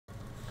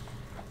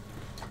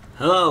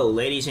Hello,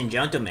 ladies and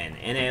gentlemen,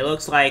 and it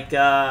looks like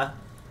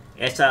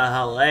it's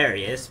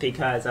hilarious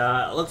because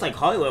it looks like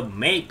Hollywood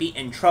may be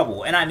in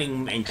trouble, and I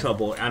mean in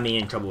trouble. I mean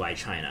in trouble by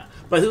China.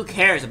 But who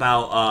cares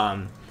about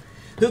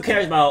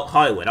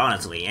Hollywood,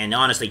 honestly, and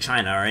honestly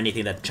China or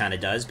anything that China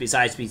does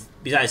besides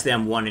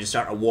them wanting to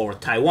start a war with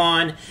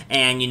Taiwan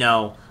and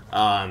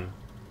trying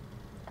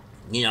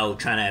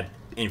to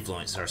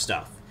influence our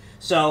stuff.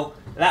 So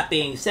that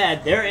being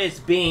said, there is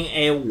being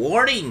a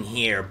warning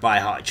here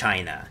by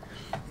China,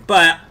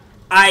 but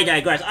I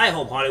digress. I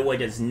hope Hollywood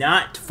does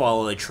not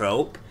follow the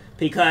trope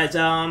because,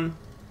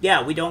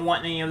 yeah, we don't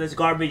want any of this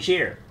garbage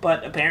here.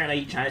 But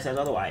apparently, China says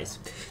otherwise.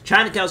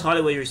 China tells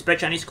Hollywood to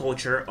respect Chinese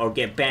culture or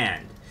get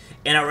banned.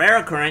 In a rare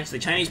occurrence, the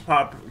Chinese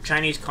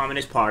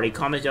Communist Party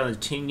commented on the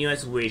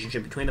tenuous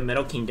relationship between the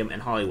Middle Kingdom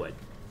and Hollywood.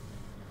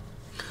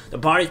 The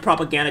party's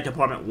propaganda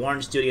department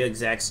warned studio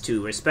execs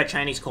to respect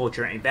Chinese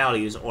culture and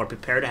values or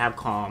prepare to have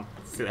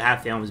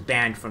films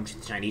banned from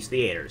Chinese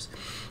theaters,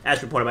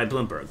 as reported by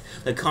Bloomberg.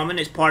 The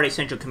Communist Party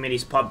Central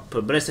Committee's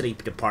Publicity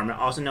Department,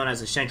 also known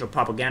as the Central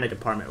Propaganda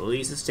Department,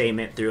 released a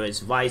statement through its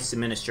Vice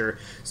Minister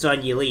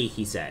Sun Yili.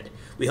 He said,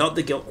 "We hope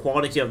the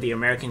quality of the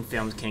American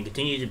films can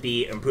continue to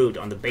be improved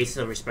on the basis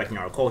of respecting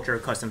our culture,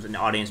 customs, and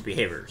audience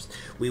behaviors.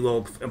 We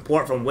will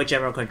import from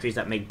whichever countries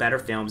that make better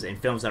films and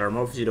films that are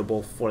more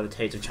suitable for the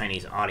taste of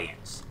Chinese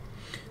audience."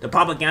 The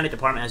Propaganda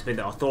Department has been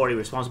the authority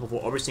responsible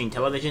for overseeing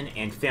television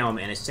and film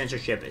and its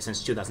censorship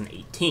since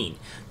 2018.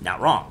 Not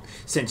wrong.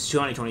 Since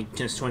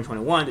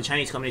 2021, the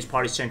Chinese Communist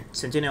Party's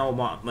centennial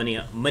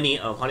many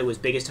of Hollywood's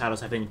biggest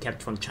titles have been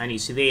kept from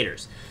Chinese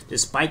theaters.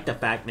 Despite the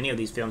fact many of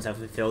these films have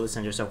fulfilled the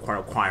censorship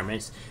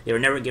requirements, they were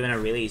never given a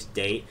release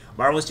date.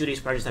 Marvel Studios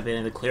projects have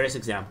been the clearest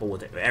example,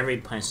 with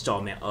every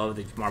installment of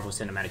the Marvel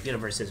Cinematic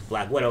Universe's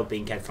Black Widow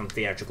being kept from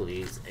theatrical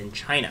release in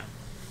China.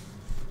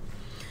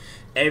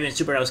 Even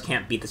superheroes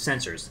can't beat the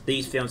censors.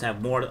 These films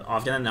have more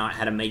often than not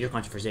had a major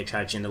controversy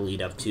attraction in the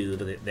lead up to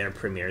their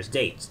premieres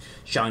dates.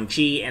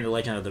 Shang-Chi and The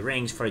Legend of the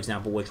Rings, for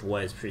example, which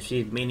was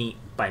perceived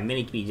by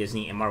many to be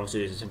Disney and Marvel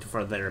Studios' attempt to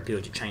further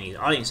appeal to Chinese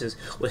audiences,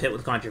 was hit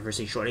with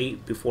controversy shortly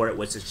before it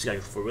was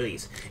scheduled for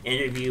release. An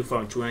interview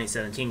from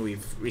 2017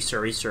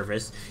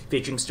 resurfaced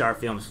featuring star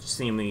film's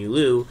Simu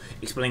Liu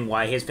explaining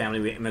why his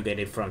family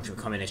immigrated from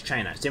communist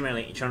China.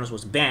 Similarly, Eternals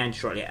was banned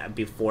shortly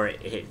before it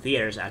hit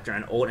theaters after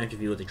an old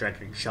interview with the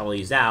director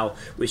Shelley Zhao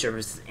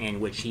resurfaced,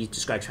 in which he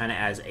described China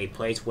as a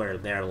place where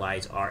their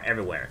lies are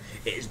everywhere.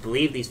 It is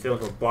believed these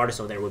films were barred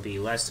so there would be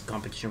less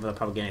competition for the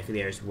propaganda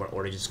theaters were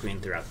ordered to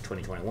screen throughout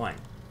 2021.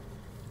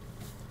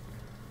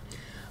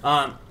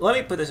 Let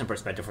me put this in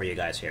perspective for you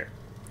guys here.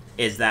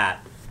 Is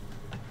that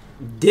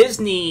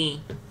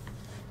Disney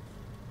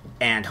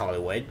and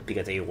Hollywood,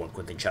 because they work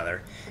with each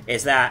other,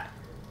 is that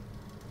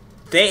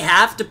they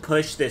have to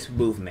push this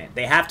movement.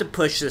 They have to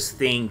push this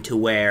thing to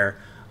where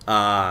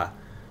they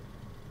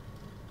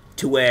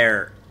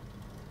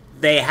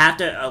have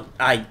to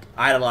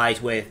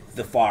idolize with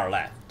the far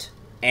left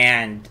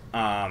and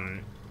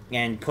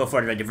put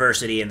forward the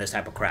diversity and this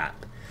type of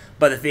crap.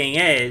 But the thing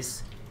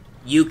is,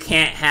 you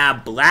can't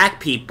have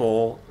black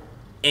people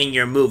in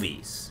your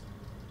movies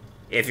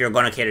if you're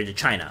going to cater to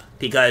China,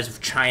 because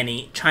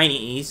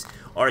Chinese,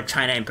 or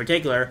China in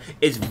particular,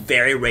 is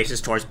very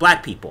racist towards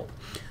black people.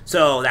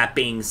 So that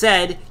being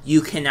said,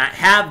 you cannot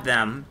have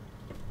them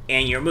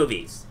in your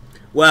movies.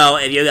 Well,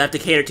 if you have to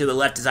cater to the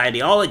leftist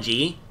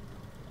ideology,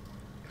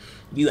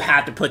 you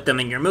have to put them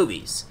in your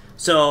movies.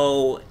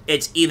 So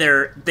it's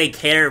either they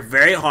cater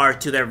very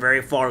hard to their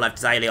very far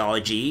leftist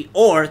ideology,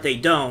 or they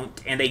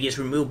don't, and they just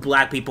remove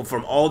black people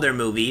from all their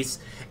movies,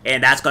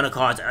 and that's going to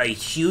cause a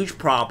huge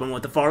problem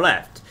with the far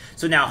left.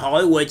 So now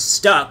Hollywood's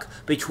stuck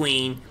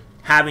between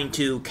having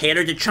to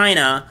cater to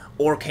China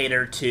or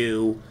cater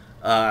to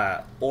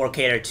the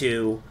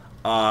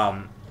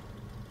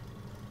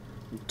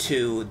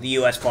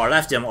U.S. far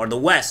leftism or the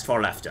West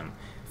far leftism.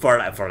 Far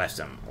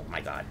leftism. Oh my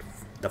God,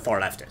 the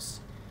far leftists,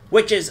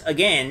 which is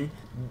again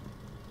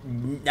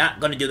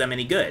not going to do them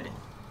any good,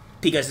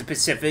 because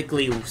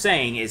specifically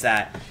saying is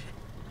that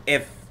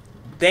if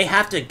they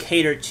have to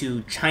cater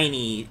to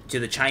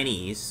the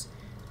Chinese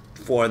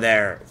for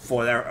their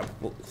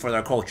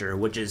culture,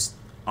 which is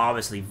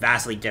obviously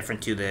vastly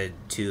different to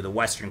the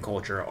Western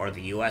culture or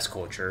the U.S.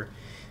 culture,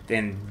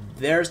 then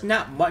there's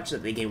not much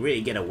that they can really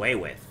get away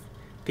with,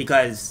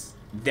 because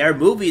their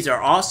movies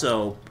are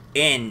also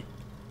in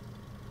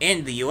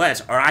the U.S.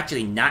 are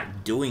actually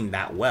not doing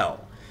that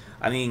well.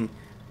 I mean,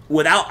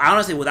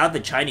 without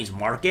the Chinese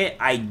market,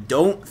 I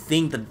don't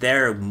think that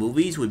their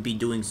movies would be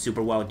doing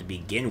super well to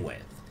begin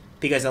with,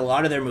 because a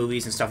lot of their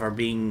movies and stuff are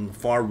being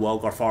far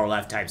woke or far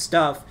left type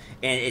stuff,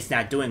 and it's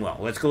not doing well.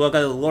 Let's go look at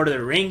the Lord of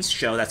the Rings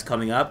show that's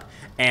coming up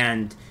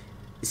and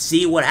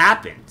see what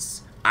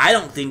happens. I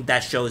don't think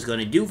that show is going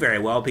to do very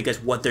well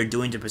because what they're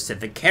doing to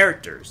specific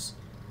characters.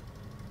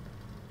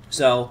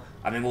 So,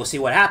 I mean, we'll see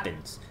what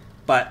happens.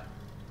 But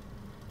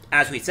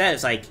as we said,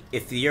 it's like,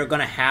 if you're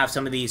going to have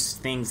some of these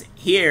things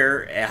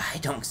here, I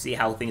don't see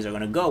how things are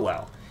going to go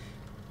well.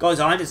 Goes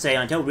on to say,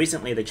 until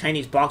recently, the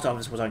Chinese box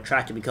office was on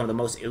track to become the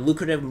most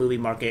lucrative movie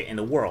market in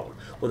the world,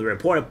 with a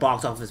reported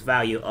box office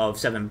value of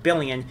 $7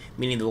 billion,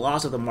 meaning the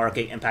loss of the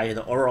market impacted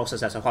the overall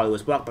success of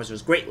Hollywood's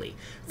blockbusters greatly.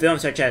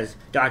 Films such as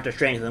Doctor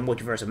Strange and the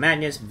Multiverse of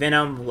Madness,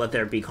 Venom, Let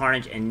There Be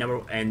Carnage, and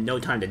No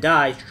Time to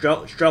Die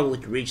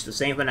struggled to reach the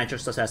same financial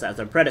success as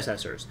their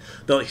predecessors,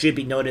 though it should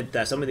be noted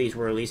that some of these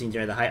were releasing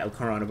during the height of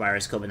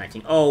coronavirus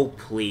COVID-19. Oh,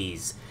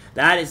 please.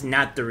 That is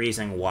not the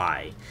reason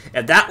why.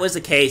 If that was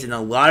the case, then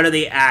a lot of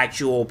the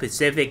actual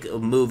Pacific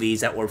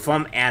movies that were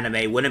from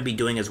anime wouldn't be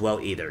doing as well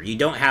either. You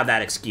don't have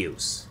that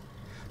excuse.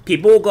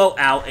 People will go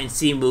out and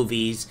see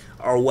movies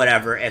or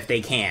whatever if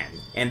they can.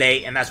 And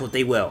that's what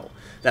they will.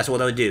 That's what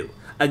they'll do.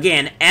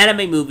 Again,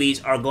 anime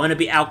movies are going to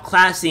be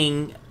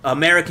outclassing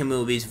American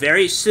movies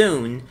very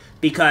soon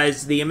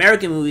because the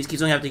American movies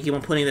keep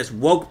on putting this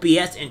woke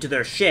BS into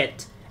their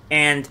shit,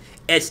 and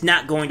it's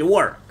not going to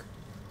work.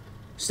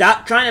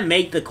 Stop trying to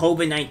make the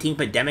COVID-19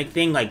 pandemic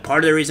thing like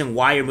part of the reason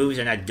why your movies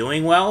are not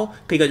doing well,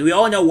 because we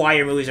all know why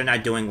your movies are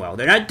not doing well.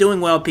 They're not doing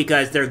well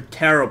because they're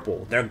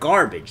terrible. They're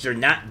garbage. They're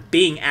not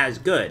being as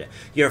good.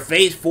 Your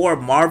Phase 4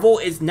 Marvel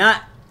is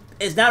not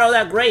all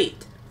that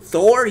great.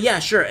 Thor, yeah,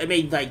 sure, it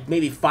made like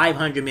maybe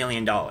 $500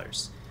 million.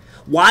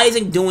 Why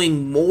isn't it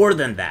doing more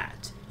than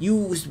that?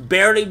 You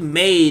barely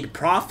made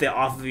profit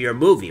off of your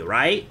movie,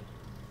 right?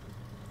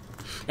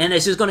 And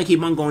it's just going to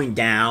keep on going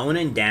down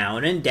and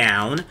down and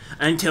down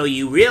until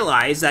you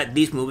realize that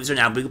these movies are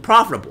now being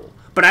profitable.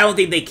 But I don't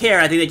think they care.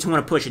 I think they just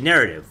want to push a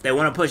narrative. They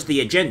want to push the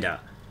agenda.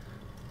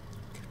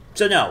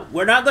 So no,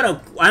 I'm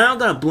not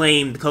gonna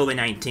blame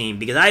COVID-19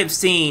 because I've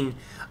seen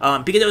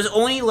because it was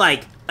only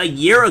like a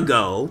year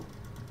ago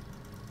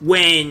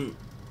when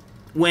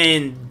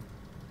Demon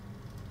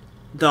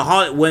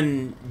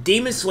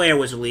Slayer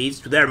was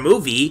released, their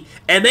movie,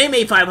 and they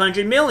made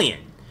 $500 million.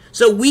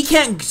 So we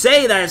can't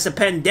say that it's a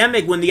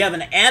pandemic when you have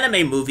an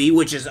anime movie,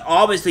 which is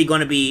obviously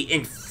going to be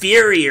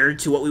inferior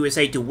to what we would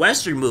say to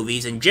Western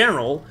movies in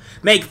general,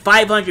 make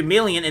 $500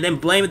 million and then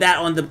blame that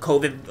on the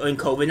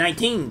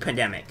COVID-19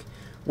 pandemic,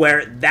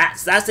 where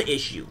that's the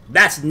issue.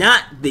 That's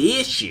not the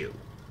issue.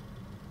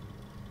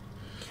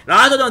 And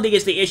I also don't think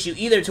it's the issue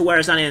either to where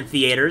it's not in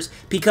theaters,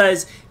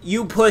 because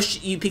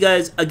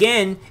because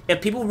again, if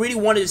people really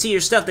wanted to see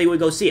your stuff, they would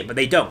go see it, but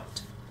they don't,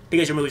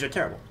 because your movies are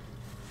terrible.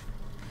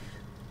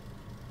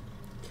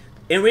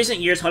 In recent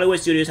years, Hollywood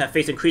studios have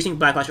faced increasing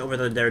backlash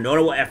over their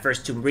notable efforts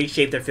to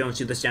reshape their films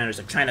to the standards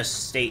of China's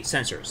state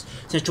censors.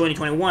 Since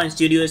 2021,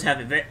 studios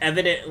have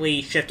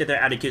evidently shifted their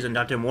attitudes and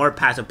adopted more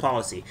passive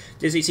policy.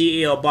 Disney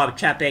CEO Bob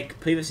Chapek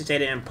previously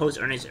stated in a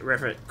post-earnings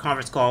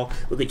conference call,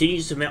 "We continue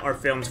to submit our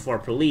films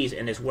for release,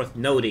 and it's worth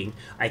noting,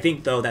 I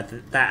think, though, that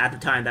at the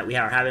time that we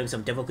are having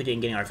some difficulty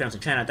in getting our films to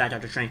China, that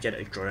Doctor Strange did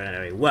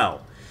extraordinarily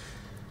well."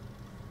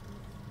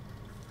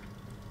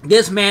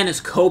 This man is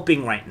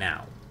coping right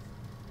now.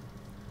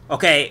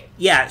 Okay,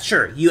 yeah,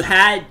 sure, you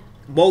had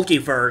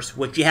Multiverse,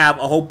 which you have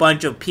a whole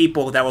bunch of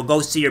people that will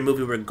go see your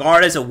movie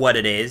regardless of what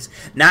it is,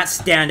 not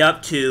stand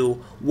up to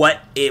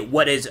what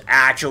is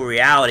actual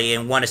reality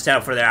and want to stand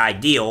up for their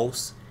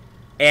ideals.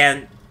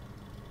 And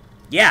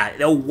yeah,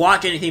 they'll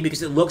watch anything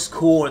because it looks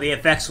cool or the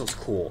effects looks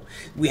cool.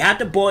 We have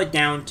to boil it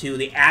down to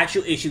the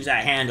actual issues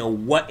at hand or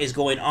what is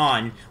going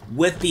on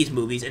with these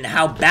movies and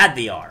how bad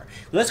they are.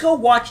 Let's go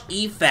watch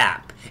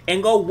EFAP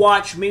and go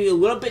watch maybe a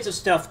little bits of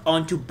stuff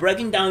onto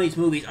breaking down these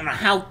movies on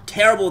how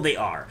terrible they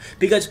are.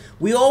 Because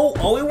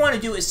all we want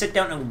to do is sit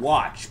down and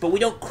watch, but we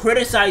don't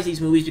criticize these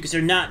movies because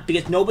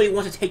because nobody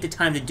wants to take the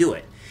time to do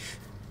it.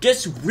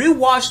 Just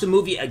rewatch the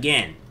movie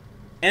again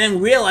and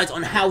then realize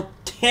on how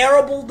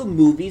terrible the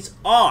movies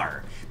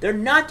are. They're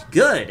not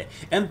good,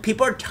 and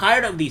people are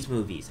tired of these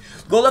movies.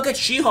 Go look at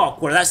She-Hulk,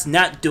 where that's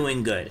not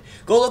doing good.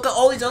 Go look at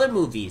all these other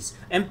movies,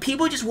 and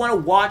people just want to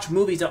watch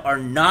movies that are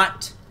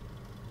not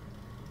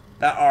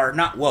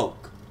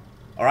woke.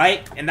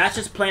 Alright? And that's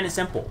just plain and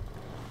simple.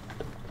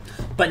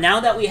 But now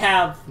that we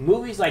have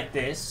movies like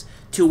this,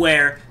 to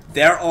where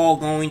they're all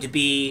going to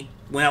be,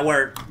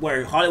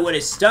 where Hollywood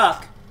is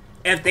stuck,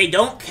 if they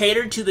don't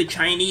cater to the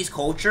Chinese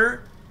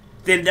culture,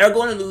 then they're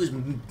going to lose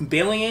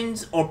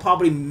billions or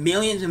probably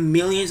millions and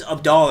millions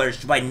of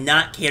dollars by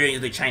not catering to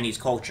the Chinese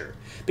culture.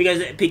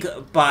 Because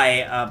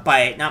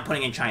by not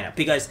putting in China.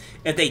 Because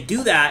if they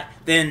do that,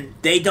 then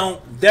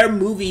their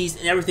movies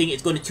and everything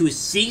is going to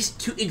cease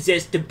to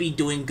exist to be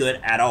doing good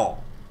at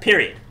all.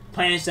 Period.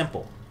 Plain and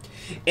simple.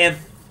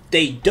 If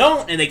they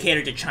don't and they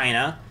cater to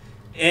China,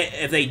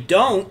 if they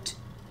don't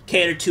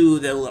cater to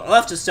the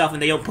leftist stuff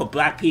and they don't put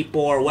black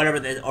people or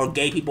whatever, or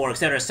gay people or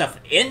etc. stuff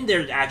in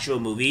their actual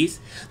movies,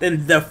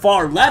 then the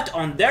far left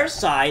on their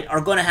side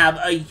are going to have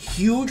a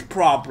huge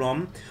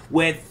problem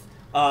with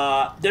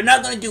they're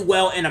not going to do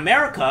well in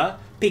America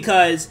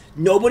because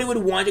nobody would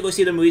want to go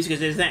see the movies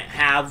because it doesn't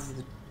have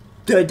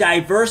the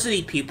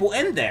diversity people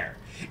in there.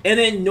 And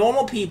then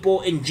normal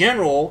people in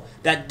general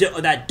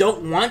that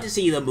don't want to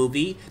see the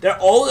movie, their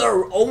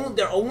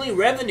only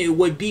revenue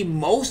would be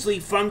mostly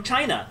from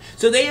China.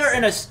 So they're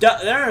in a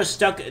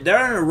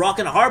rock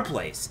and a hard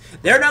place.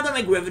 They're not going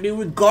to make revenue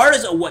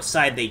regardless of what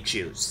side they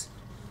choose.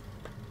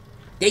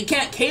 They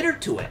can't cater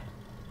to it.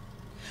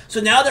 So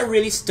now they're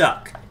really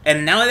stuck.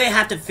 And now they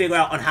have to figure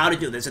out on how to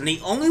do this. And the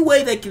only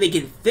way they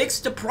can fix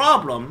the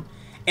problem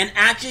and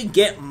actually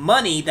get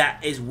money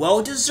that is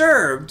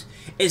well-deserved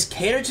is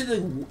cater to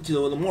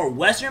the more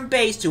Western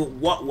base, to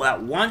what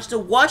wants to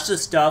watch the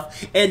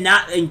stuff,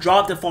 and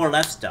drop the far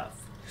left stuff.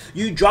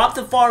 You drop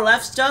the far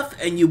left stuff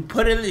and you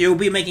put it, you'll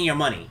be making your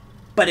money.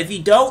 But if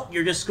you don't,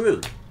 you're just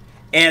screwed.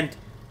 And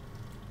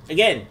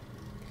again,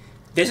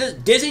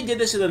 Disney did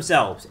this to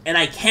themselves, and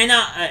I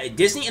cannot.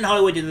 Disney and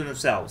Hollywood did it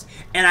themselves,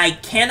 and I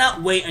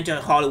cannot wait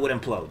until Hollywood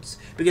implodes,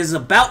 because it's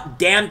about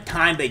damn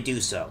time they do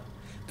so.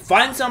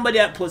 Find somebody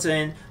that puts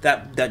in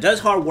that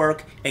does hard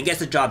work and gets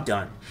the job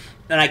done.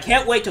 And I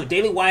can't wait till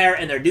Daily Wire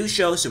and their new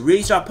shows to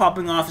really start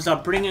popping off and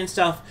start bringing in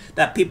stuff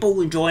that people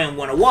enjoy and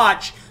want to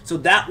watch, so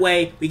that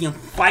way we can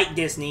fight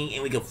Disney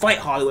and we can fight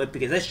Hollywood,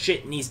 because this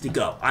shit needs to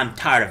go. I'm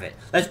tired of it.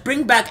 Let's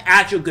bring back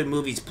actual good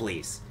movies,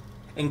 please,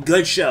 and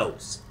good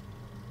shows.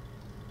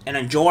 And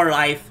enjoy our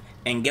life,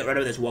 and get rid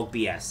of this woke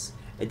BS.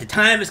 The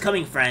time is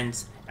coming,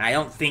 friends, and I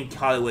don't think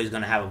Hollywood is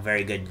going to have a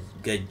very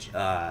good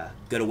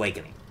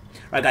awakening.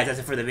 Alright guys, that's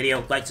it for the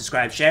video. Like,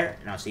 subscribe, share,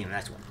 and I'll see you in the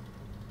next one.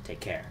 Take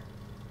care.